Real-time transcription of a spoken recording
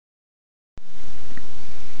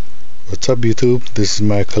What's up YouTube, this is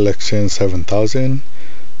mycollectionz7000.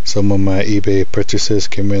 Some of my eBay purchases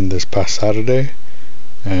came in this past Saturday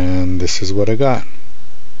and this is what I got.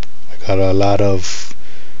 I got a lot of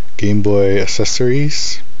Game Boy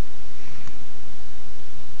accessories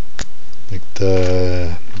like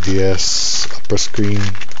the DS upper screen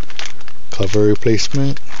cover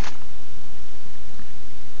replacement,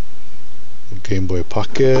 Game Boy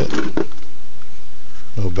Pocket,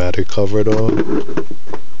 no battery cover though,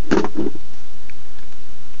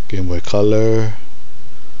 Game Boy Color,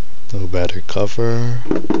 no battery cover,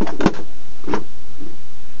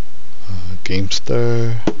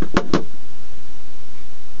 Gamester,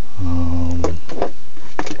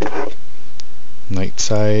 Night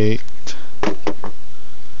Sight,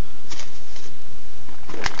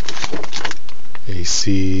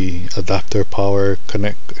 AC adapter power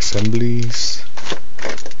connect assemblies.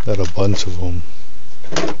 Got a bunch of them.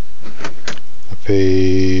 I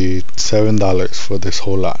paid $7 for this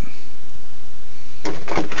whole lot.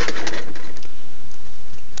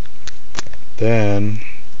 Then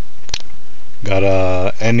got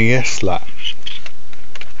a NES lot.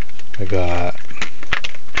 I got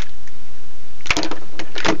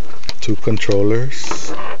 2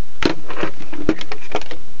 controllers,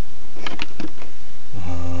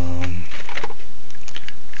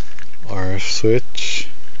 RF switch,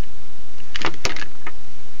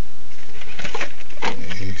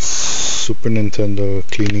 a Super Nintendo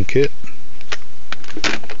cleaning kit,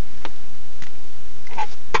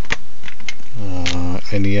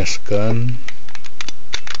 NES gun,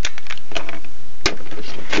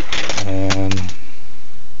 and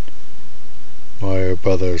Mario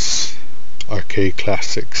Brothers Arcade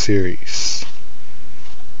Classic series.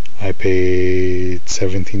 I paid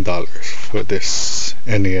 $17 for this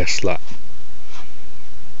NES lot.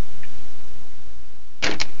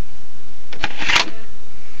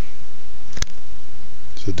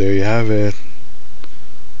 So there you have it,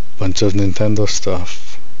 bunch of Nintendo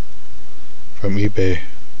stuff from eBay.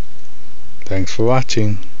 Thanks for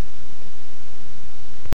watching.